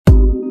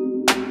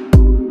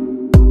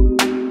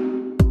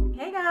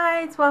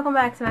guys, welcome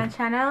back to my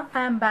channel.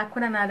 I'm back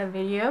with another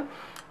video,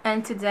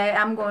 and today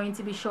I'm going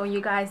to be showing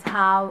you guys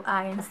how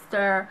I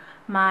insert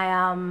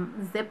my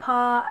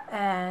zipper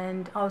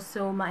and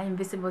also my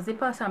invisible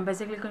zipper. So I'm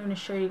basically going to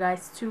show you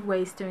guys two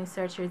ways to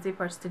insert your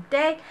zippers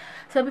today.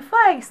 So before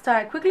I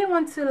start, I quickly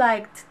want to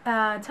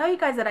tell you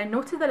guys that I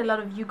noticed that a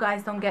lot of you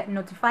guys don't get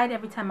notified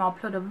every time I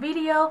upload a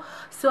video.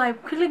 So I'm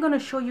quickly going to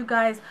show you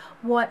guys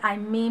what I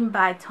mean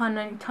by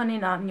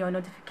turning on your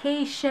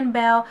notification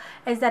bell.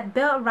 Is that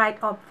bell right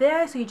up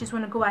there? So you just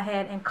want to go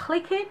ahead and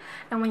click it,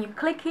 and when you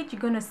click it,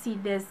 you're going to see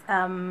this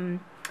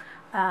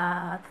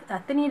a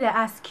thingy that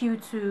asks you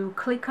to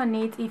click on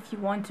it if you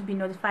want to be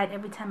notified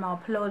every time I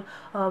upload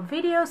a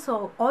video.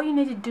 So all you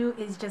need to do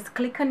is just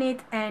click on it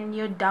and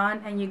you're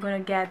done, and you're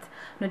gonna get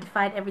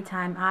notified every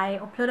time I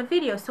upload a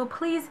video. So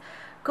please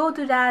go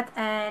do that.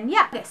 And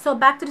yeah, okay, so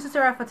back to the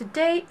tutorial for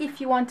today. If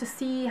you want to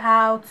see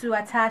how to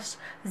attach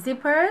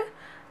zipper,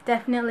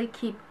 definitely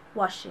keep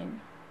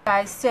watching,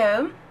 guys.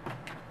 So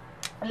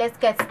let's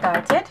get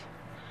started.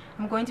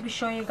 I'm going to be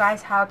showing you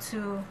guys how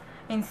to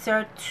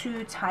insert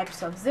two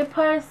types of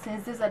zippers,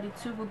 since these are the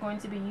two we're going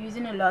to be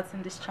using a lot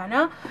in this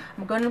channel.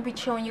 I'm going to be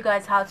showing you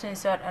guys how to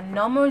insert a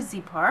normal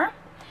zipper,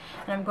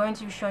 and I'm going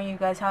to be showing you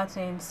guys how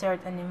to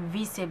insert an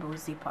invisible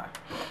zipper.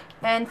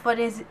 And for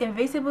this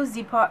invisible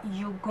zipper,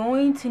 you're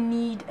going to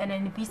need an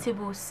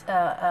invisible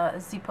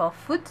zipper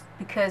foot,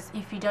 because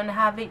if you don't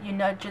have it, you're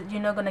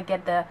not gonna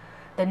get the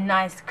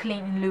nice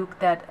clean look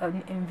that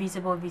an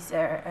invisible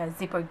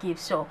zipper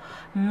gives. So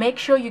make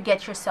sure you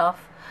get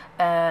yourself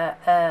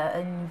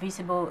an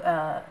invisible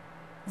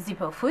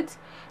zipper foot,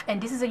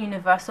 and this is a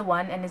universal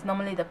one, and it's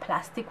normally the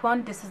plastic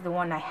one. This is the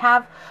one I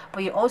have,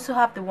 but you also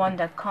have the one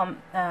that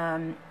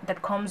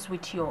comes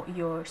with your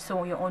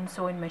own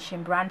sewing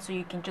machine brand. So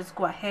you can just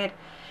go ahead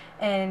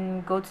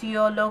and go to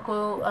your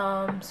local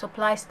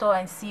supply store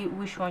and see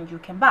which one you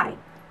can buy.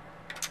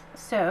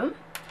 So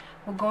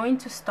we're going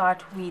to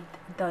start with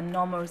the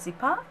normal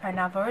zipper, and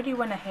I've already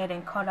went ahead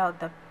and cut out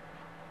the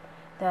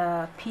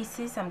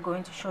pieces I'm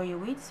going to show you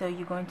with. So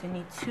you're going to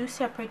need two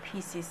separate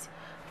pieces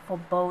for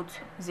both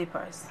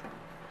zippers.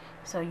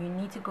 So you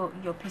need to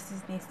your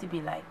pieces needs to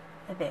be like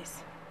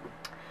this.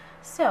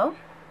 So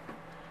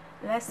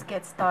let's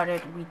get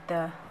started with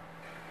the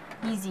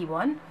easy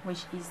one,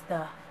 which is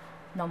the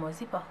normal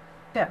zipper.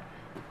 So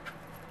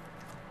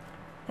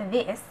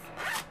this,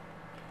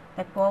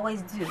 like we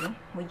always do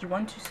when you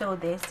want to sew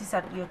this, these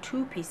are your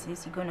two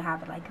pieces. You're going to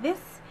have it like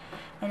this,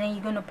 and then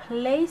you're going to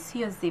place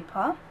your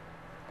zipper.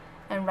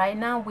 And right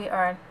now we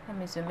are, let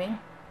me zoom in,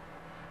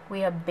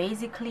 we are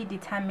basically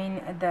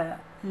determining the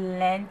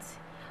length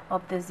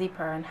of the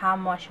zipper and how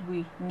much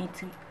we need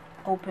to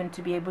open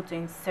to be able to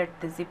insert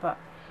the zipper.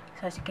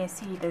 So as you can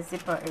see, the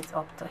zipper is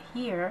up to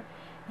here,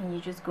 and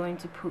you're just going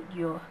to put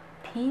your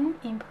pin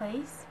in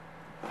place,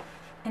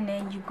 and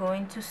then you're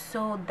going to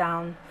sew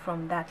down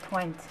from that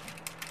point.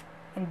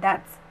 And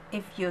that's,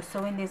 if you're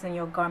sewing this on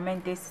your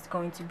garment, this is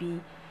going to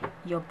be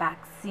your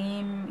back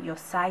seam, your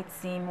side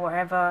seam,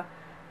 wherever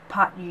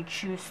part you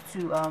choose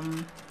to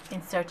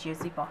insert your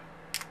zipper.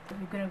 So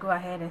you're going to go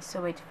ahead and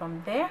sew it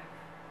from there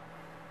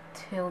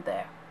till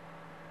there.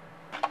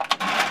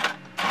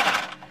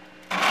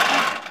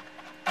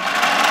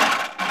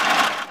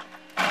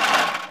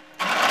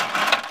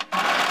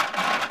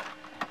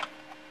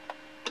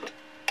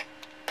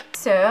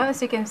 So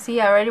as you can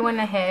see, I already went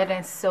ahead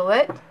and sew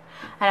it, and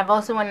I've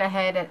also went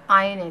ahead and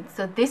ironed it.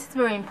 So this is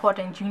very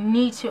important. You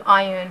need to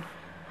iron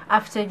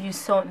after you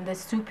sew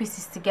these two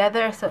pieces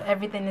together, so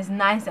everything is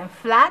nice and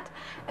flat.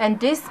 And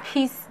this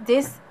piece,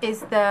 this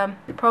is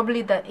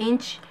probably the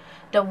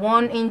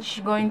 1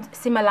 inch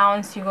seam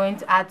allowance you're going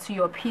to add to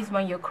your piece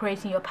when you're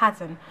creating your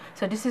pattern.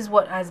 So this is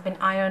what has been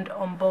ironed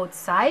on both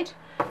sides.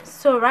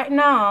 So right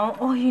now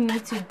all you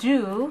need to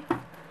do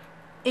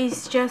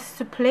is just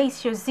to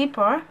place your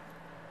zipper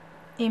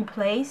in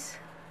place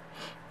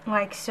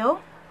like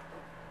so.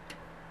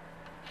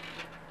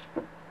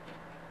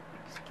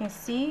 Can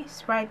see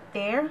it's right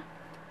there.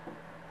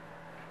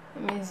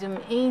 Let me zoom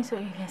in so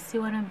you can see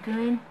what I'm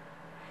doing,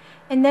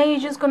 and then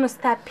you're just gonna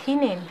start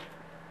pinning.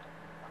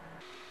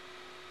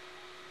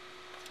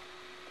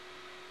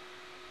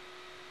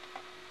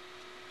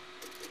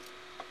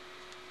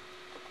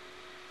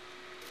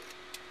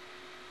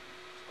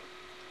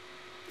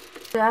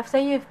 So after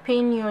you've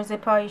pinned your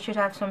zipper, you should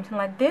have something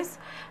like this,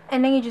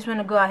 and then you just want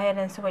to go ahead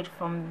and sew it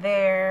from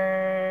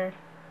there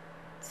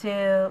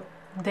till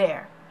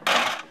there.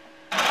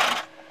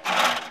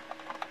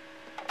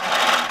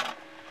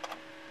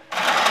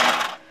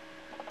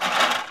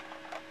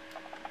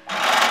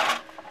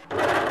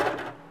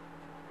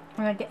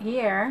 When I get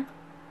here,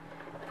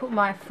 put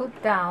my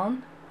foot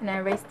down, and I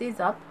raise this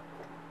up,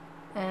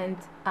 and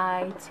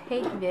I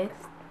take this.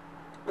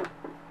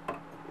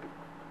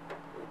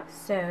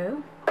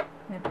 So I'm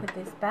going to put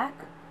this back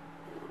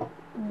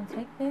and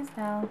take this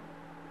down.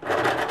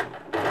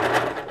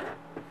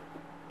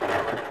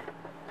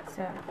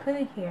 So I put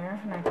it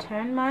here, and I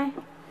turn my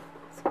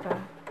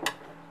zipper,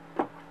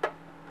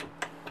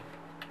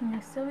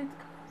 and so it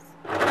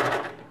goes.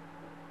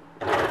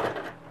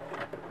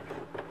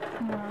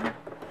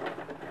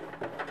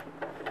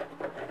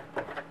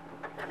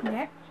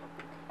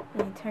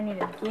 turn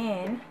it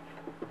again.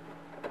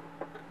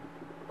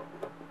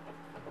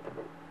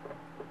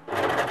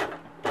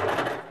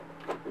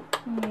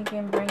 And you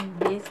can bring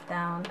this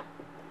down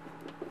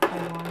if you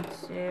want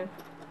to.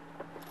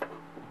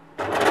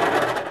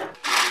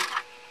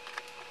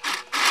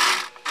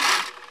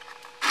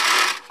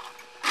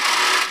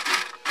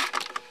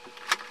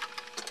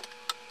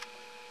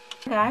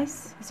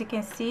 Guys, as you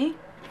can see,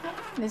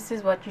 this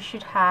is what you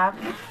should have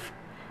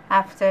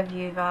after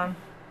you've done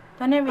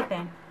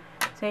everything.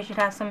 So you should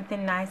have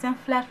something nice and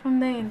flat from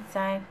the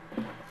inside,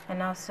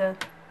 and also,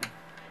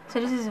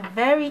 so this is a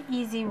very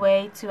easy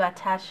way to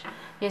attach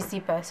your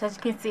zipper. So as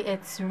you can see,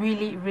 it's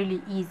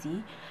really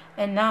easy.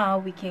 And now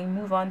we can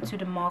move on to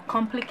the more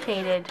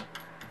complicated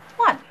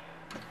one,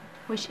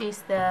 which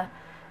is the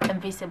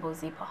invisible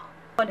zipper.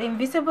 But the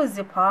invisible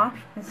zipper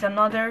is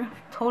another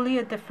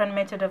totally different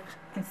method of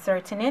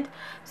inserting it.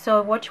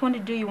 So what you want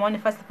to do, you want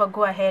to first of all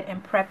go ahead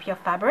and prep your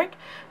fabric.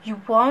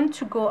 You want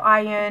to go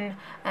iron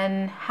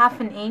and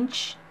 1/2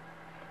 inch.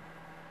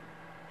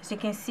 As you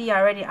can see,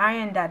 I already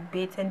ironed that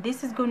bit, and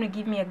this is going to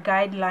give me a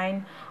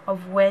guideline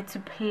of where to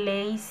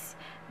place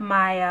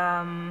my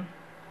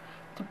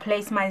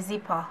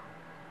zipper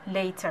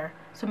later.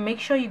 So make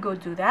sure you go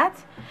do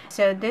that.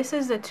 So this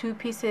is the 2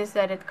 pieces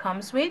that it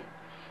comes with,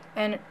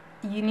 and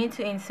you need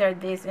to insert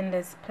this in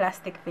this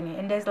plastic thingy,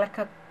 and there's like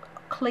a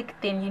click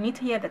thing. You need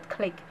to hear that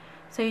click.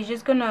 So you're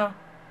just gonna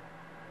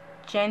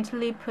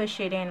gently push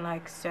it in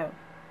like so.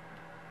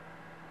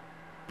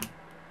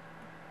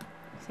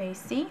 So you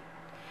see,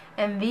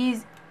 and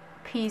this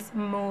piece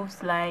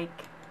moves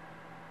like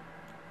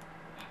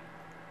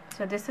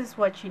so. This is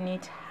what you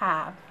need to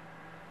have,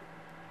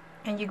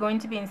 and you're going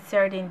to be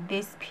inserting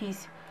this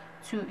piece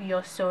to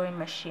your sewing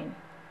machine.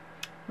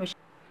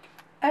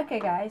 Okay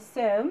guys,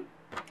 so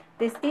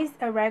this is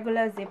a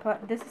regular zipper.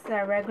 This is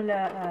a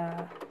regular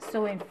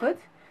sewing foot.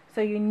 So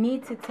you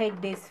need to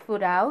take this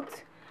foot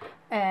out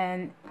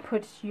and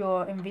put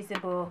your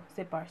invisible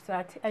zipper.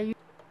 So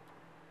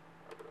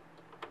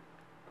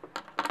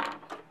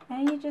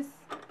and you just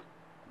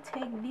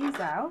take these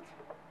out.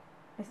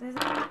 This is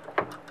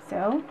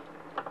so.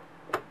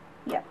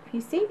 Yeah, you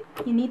see,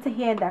 you need to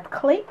hear that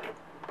click,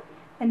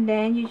 and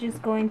then you're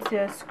just going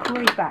to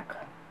screw it back.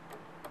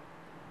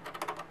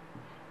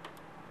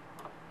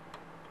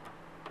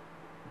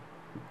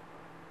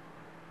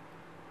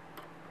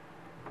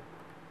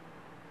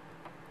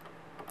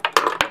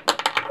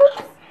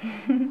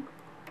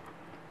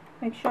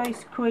 Make sure you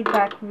screw it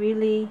back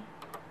really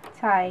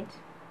tight.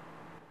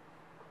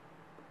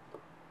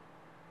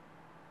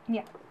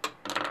 Yeah.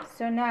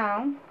 So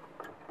now,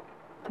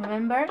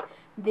 remember,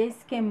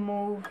 this can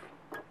move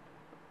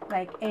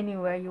like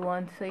anywhere you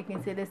want. So you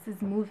can see this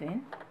is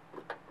moving.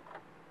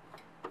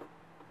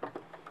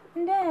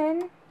 And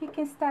then you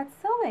can start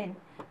sewing.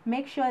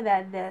 Make sure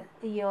that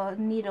your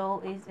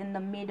needle is in the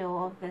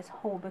middle of this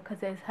hole,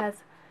 because it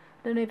has,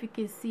 I don't know if you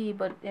can see,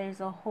 but there's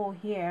a hole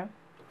here.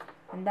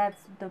 And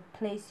that's the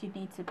place you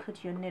need to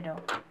put your needle.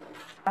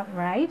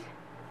 Alright,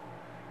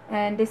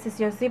 and this is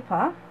your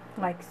zipper,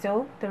 like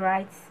so,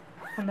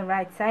 on the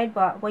right side.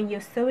 But when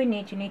you're sewing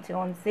it, you need to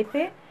unzip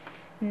it,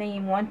 and then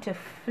you want to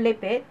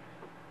flip it.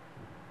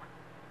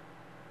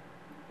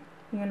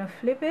 You're gonna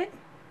flip it,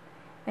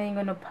 and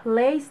you're gonna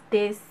place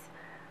this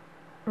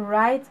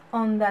right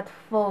on that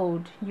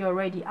fold you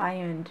already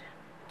ironed.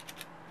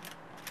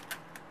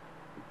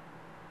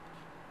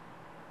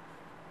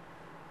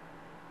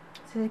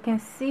 So you can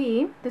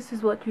see, this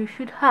is what you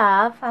should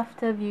have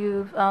after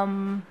you've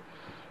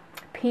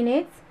pinned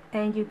it.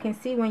 And you can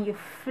see when you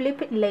flip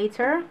it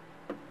later,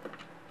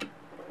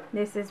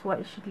 this is what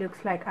it should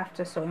look like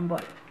after sewing,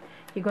 but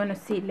you're going to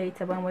see it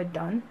later when we're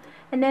done.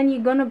 And then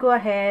you're going to go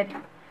ahead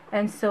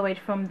and sew it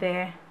from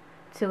there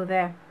till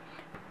there.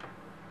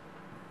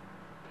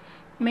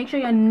 Make sure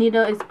your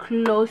needle is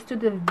close to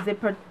the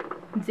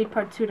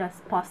zipper tooth as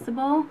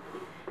possible,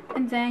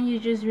 and then you're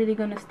just really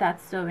going to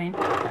start sewing.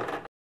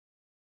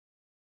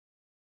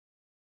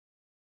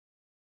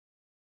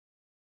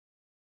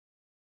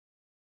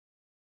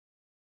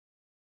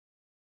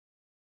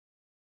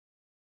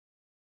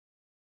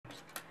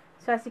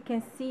 So as you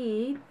can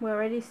see, we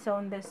already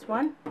sewn this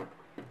one,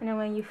 and then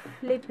when you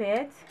flip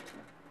it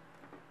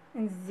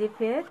and zip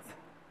it,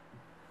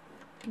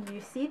 do you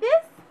see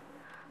this?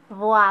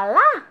 Voila!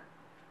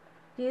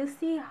 Do you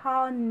see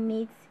how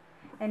neat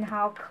and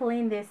how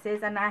clean this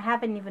is? And I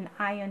haven't even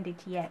ironed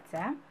it yet.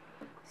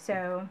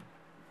 So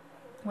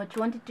what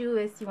you want to do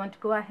is you want to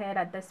go ahead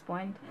at this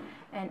point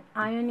and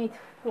iron it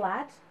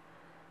flat,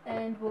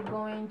 and we're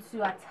going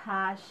to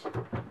attach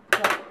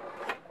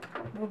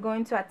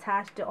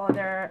the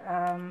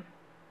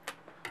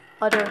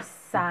other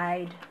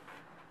side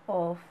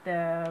of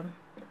the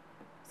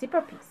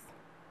zipper piece.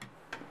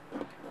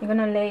 You're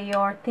gonna lay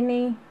your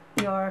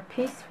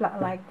piece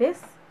flat like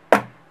this,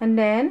 and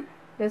then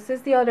this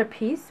is the other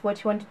piece.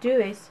 What you want to do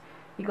is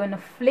you're gonna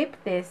flip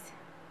this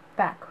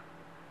back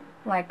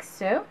like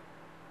so,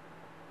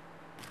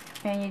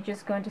 and you're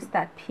just going to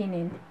start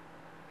pinning,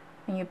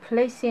 and you're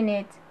placing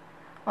it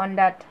on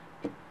that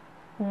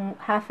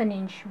 1/2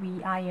 inch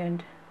we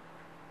ironed.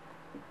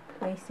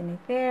 placing it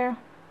there.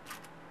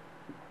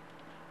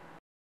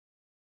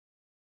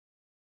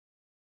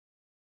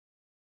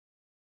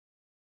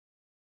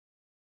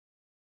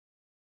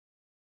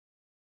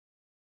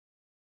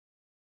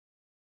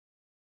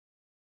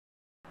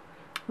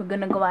 We're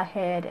gonna go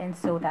ahead and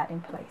sew that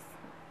in place.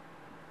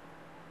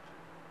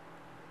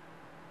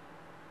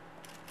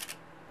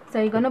 So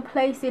you're gonna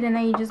place it and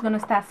then you're just gonna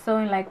start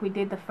sewing like we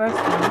did the first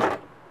one.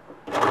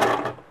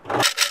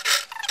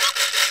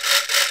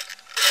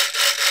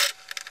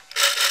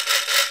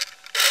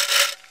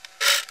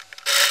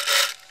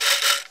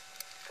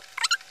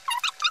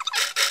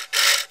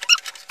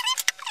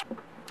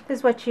 This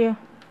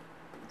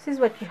is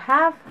what you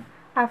have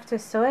after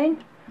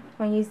sewing.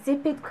 When you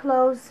zip it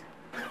close,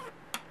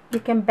 you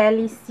can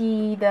barely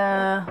see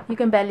the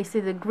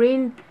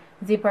green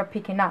zipper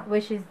peeking out,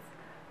 which is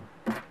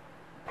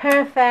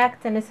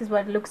perfect. And this is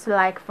what it looks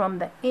like from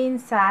the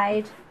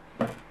inside,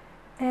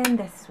 and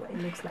this is what it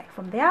looks like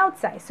from the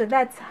outside. So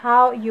that's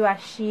how you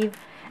achieve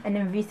an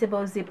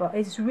invisible zipper.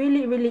 It's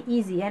really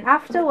easy. And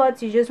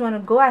afterwards, you just want to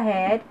go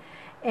ahead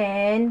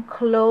and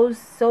close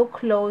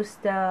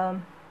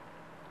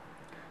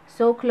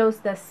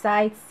the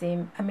side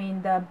seam,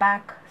 the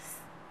back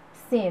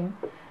seam,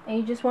 and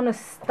you just want to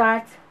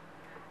start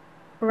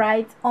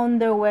right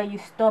under where you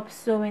stop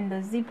sewing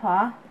the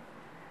zipper,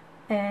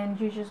 and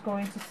you're just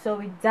going to sew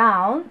it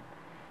down,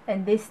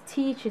 and this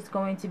stitch is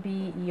going to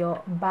be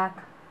your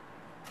back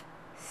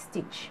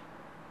stitch.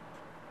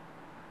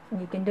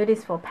 And you can do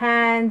this for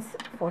pants,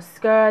 for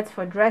skirts,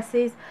 for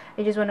dresses.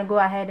 You just want to go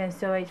ahead and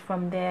sew it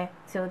from there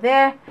till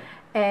there,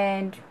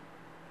 and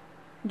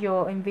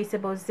your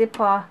invisible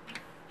zipper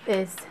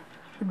is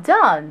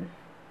done.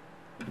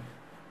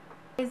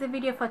 Is the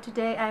video for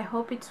today. I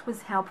hope it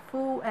was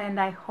helpful, and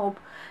I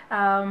hope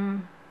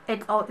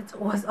it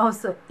was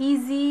also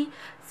easy.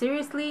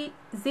 Seriously,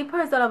 zipper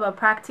is all about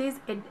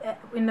practice.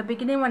 In the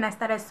beginning, when I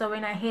started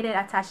sewing, I hated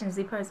attaching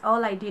zippers.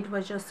 All I did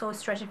was just sew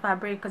stretchy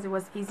fabric because it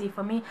was easy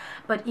for me.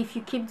 But if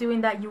you keep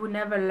doing that, you will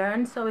never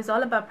learn. So it's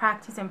all about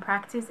practice,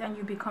 and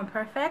you become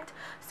perfect.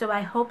 So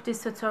I hope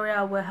this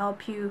tutorial will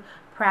help you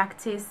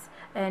practice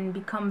and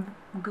become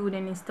good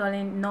in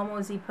installing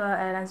normal zipper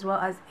and as well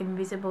as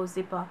invisible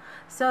zipper.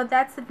 So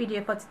that's the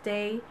video for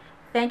today.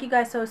 Thank you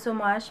guys so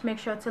much. Make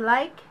sure to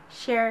like,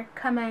 share,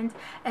 comment,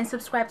 and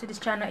subscribe to this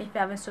channel if you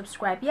haven't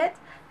subscribed yet.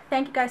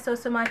 Thank you guys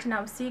so much, and I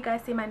will see you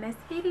guys in my next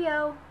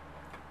video.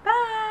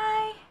 Bye.